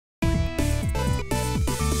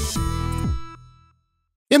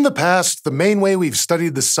In the past, the main way we've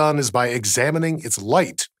studied the sun is by examining its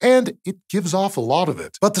light, and it gives off a lot of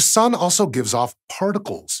it. But the sun also gives off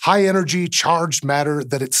particles, high-energy, charged matter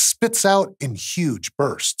that it spits out in huge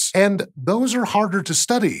bursts. And those are harder to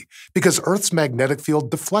study because Earth's magnetic field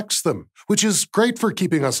deflects them, which is great for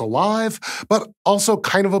keeping us alive, but also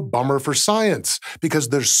kind of a bummer for science because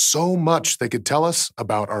there's so much they could tell us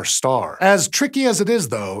about our star. As tricky as it is,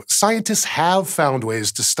 though, scientists have found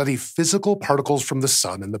ways to study physical particles from the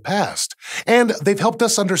sun in the past, and they've helped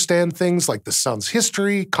us understand things like the sun's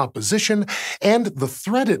history, composition, and the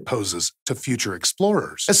threat it poses to future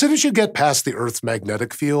explorers. As soon as you get past the Earth's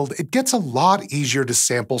magnetic field, it gets a lot easier to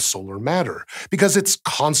sample solar matter because it's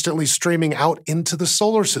constantly streaming out into the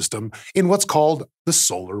solar system in what's called the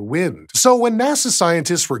solar wind. So when NASA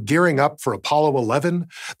scientists were gearing up for Apollo 11,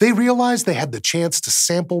 they realized they had the chance to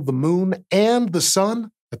sample the moon and the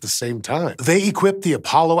sun at the same time. They equipped the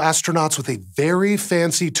Apollo astronauts with a very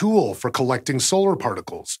fancy tool for collecting solar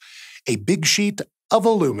particles, a big sheet of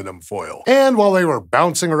aluminum foil. And while they were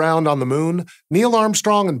bouncing around on the moon, Neil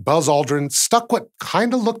Armstrong and Buzz Aldrin stuck what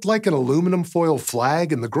kind of looked like an aluminum foil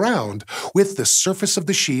flag in the ground with the surface of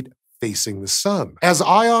the sheet facing the sun. As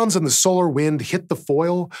ions in the solar wind hit the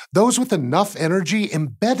foil, those with enough energy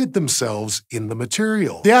embedded themselves in the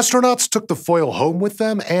material. The astronauts took the foil home with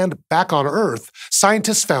them, and back on Earth,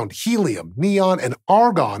 scientists found helium, neon, and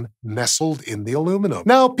argon nestled in the aluminum.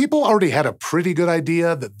 Now, people already had a pretty good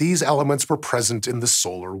idea that these elements were present in the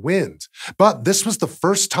solar wind, but this was the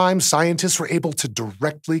first time scientists were able to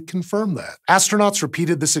directly confirm that. Astronauts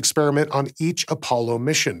repeated this experiment on each Apollo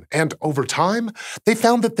mission, and over time, they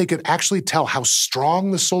found that they could actually tell how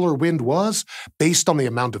strong the solar wind was based on the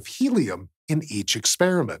amount of helium in each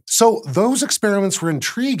experiment. So those experiments were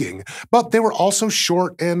intriguing, but they were also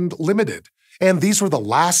short and limited. And these were the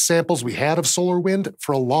last samples we had of solar wind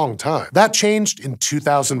for a long time. That changed in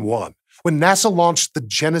 2001. When NASA launched the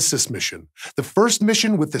Genesis mission, the first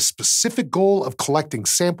mission with the specific goal of collecting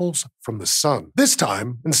samples from the sun. This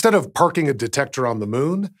time, instead of parking a detector on the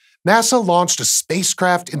moon, NASA launched a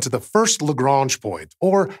spacecraft into the first Lagrange point,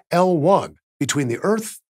 or L1, between the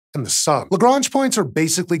Earth and the sun. Lagrange points are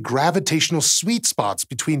basically gravitational sweet spots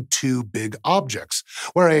between two big objects,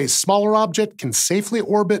 where a smaller object can safely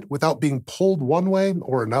orbit without being pulled one way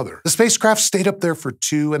or another. The spacecraft stayed up there for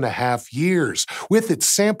 2.5 years, with its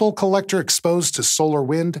sample collector exposed to solar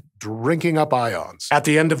wind, drinking up ions. At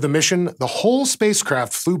the end of the mission, the whole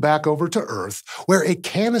spacecraft flew back over to Earth, where a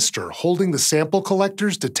canister holding the sample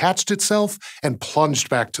collectors detached itself and plunged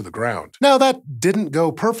back to the ground. Now, that didn't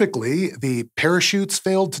go perfectly. The parachutes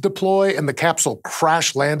failed to deploy, and the capsule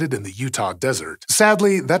crash-landed in the Utah desert.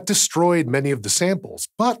 Sadly, that destroyed many of the samples,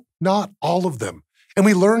 but not all of them. And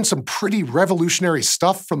we learned some pretty revolutionary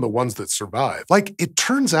stuff from the ones that survived. Like, it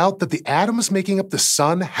turns out that the atoms making up the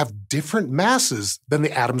sun have different masses than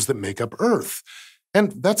the atoms that make up Earth.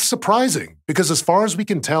 And that's surprising, because as far as we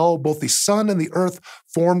can tell, both the sun and the Earth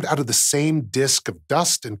formed out of the same disk of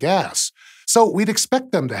dust and gas. So we'd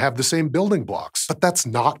expect them to have the same building blocks, but that's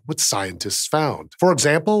not what scientists found. For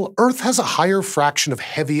example, Earth has a higher fraction of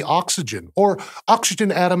heavy oxygen, or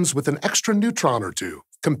oxygen atoms with an extra neutron or two,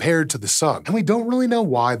 compared to the sun, and we don't really know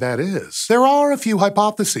why that is. There are a few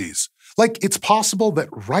hypotheses. Like, it's possible that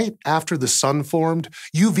right after the sun formed,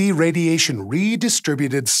 UV radiation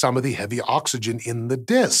redistributed some of the heavy oxygen in the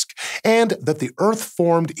disk, and that the Earth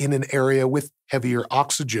formed in an area with heavier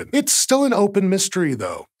oxygen. It's still an open mystery,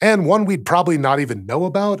 though, and one we'd probably not even know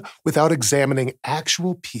about without examining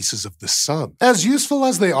actual pieces of the sun. As useful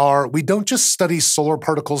as they are, we don't just study solar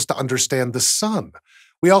particles to understand the sun.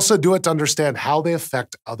 We also do it to understand how they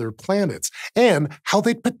affect other planets and how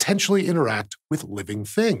they potentially interact with living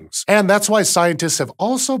things. And that's why scientists have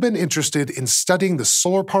also been interested in studying the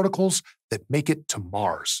solar particles that make it to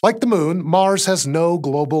Mars. Like the moon, Mars has no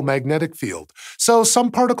global magnetic field, so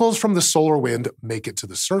some particles from the solar wind make it to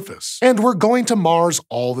the surface. And we're going to Mars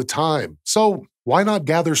all the time, so why not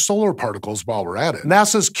gather solar particles while we're at it?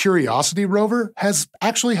 NASA's Curiosity rover has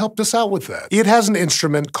actually helped us out with that. It has an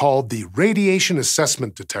instrument called the Radiation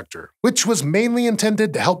Assessment Detector, which was mainly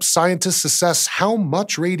intended to help scientists assess how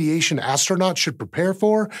much radiation astronauts should prepare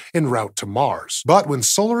for en route to Mars. But when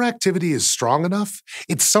solar activity is strong enough,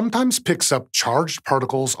 it sometimes picks up charged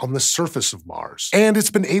particles on the surface of Mars. And it's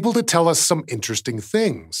been able to tell us some interesting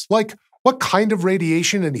things, like what kind of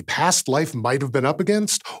radiation any past life might have been up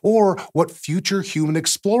against, or what future human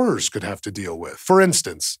explorers could have to deal with. For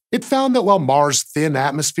instance, it found that while Mars' thin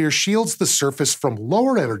atmosphere shields the surface from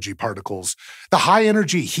lower energy particles, the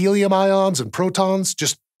high-energy helium ions and protons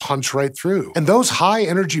just punch right through. And those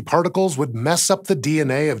high-energy particles would mess up the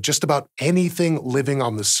DNA of just about anything living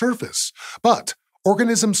on the surface. But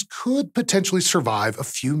organisms could potentially survive a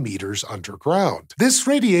few meters underground. This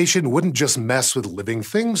radiation wouldn't just mess with living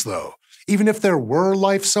things, though. Even if there were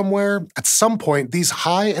life somewhere, at some point these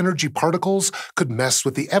high-energy particles could mess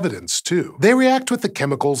with the evidence, too. They react with the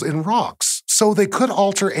chemicals in rocks, so they could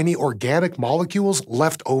alter any organic molecules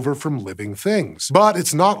left over from living things. But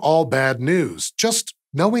it's not all bad news. Just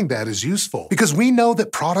knowing that is useful, because we know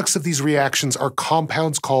that products of these reactions are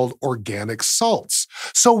compounds called organic salts,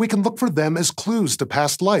 so we can look for them as clues to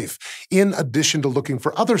past life, in addition to looking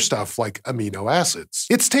for other stuff like amino acids.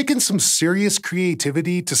 It's taken some serious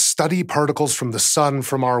creativity to study particles from the sun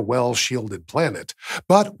from our well-shielded planet,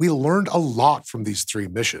 but we learned a lot from these 3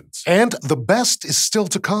 missions. And the best is still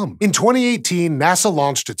to come. In 2018, NASA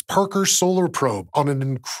launched its Parker Solar Probe on an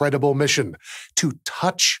incredible mission to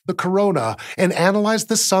touch the corona and analyze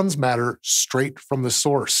the sun's matter straight from the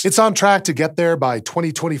source. It's on track to get there by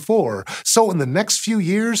 2024, so in the next few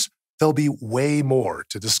years, there'll be way more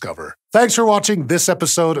to discover. Thanks for watching this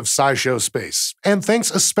episode of SciShow Space, and thanks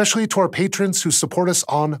especially to our patrons who support us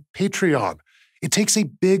on Patreon. It takes a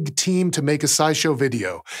big team to make a SciShow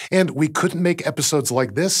video, and we couldn't make episodes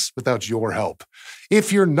like this without your help.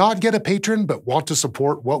 If you're not yet a patron but want to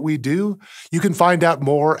support what we do, you can find out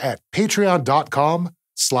more at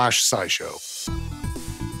patreon.com/SciShow.